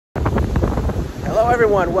Hello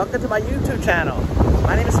everyone, welcome to my YouTube channel.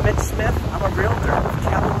 My name is Mitch Smith. I'm a realtor with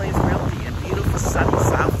Keller Realty in beautiful sunny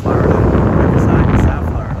South Florida. I reside in South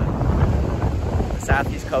Florida, the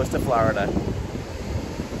southeast coast of Florida.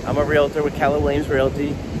 I'm a realtor with Keller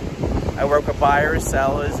Realty. I work with buyers,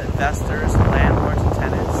 sellers, investors, landlords, and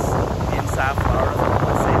tenants in South Florida.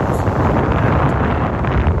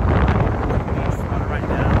 Right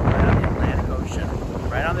now, right on the Atlantic Ocean,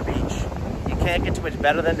 right on the beach. You can't get too much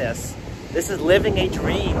better than this. This is living a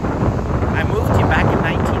dream. I moved here back in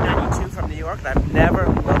 1992 from New York, and I've never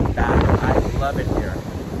looked back. I love it here.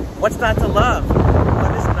 What's not to love?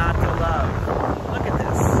 What is not to love? Look at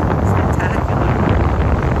this. It's spectacular.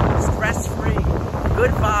 Stress-free.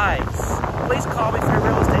 Good vibes. Please call me for your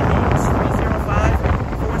real estate needs.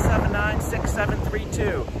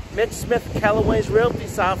 305-479-6732. Mitch Smith, Keller Realty,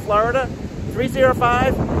 South Florida.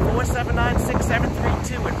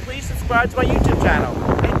 305-479-6732. And please subscribe to my YouTube channel.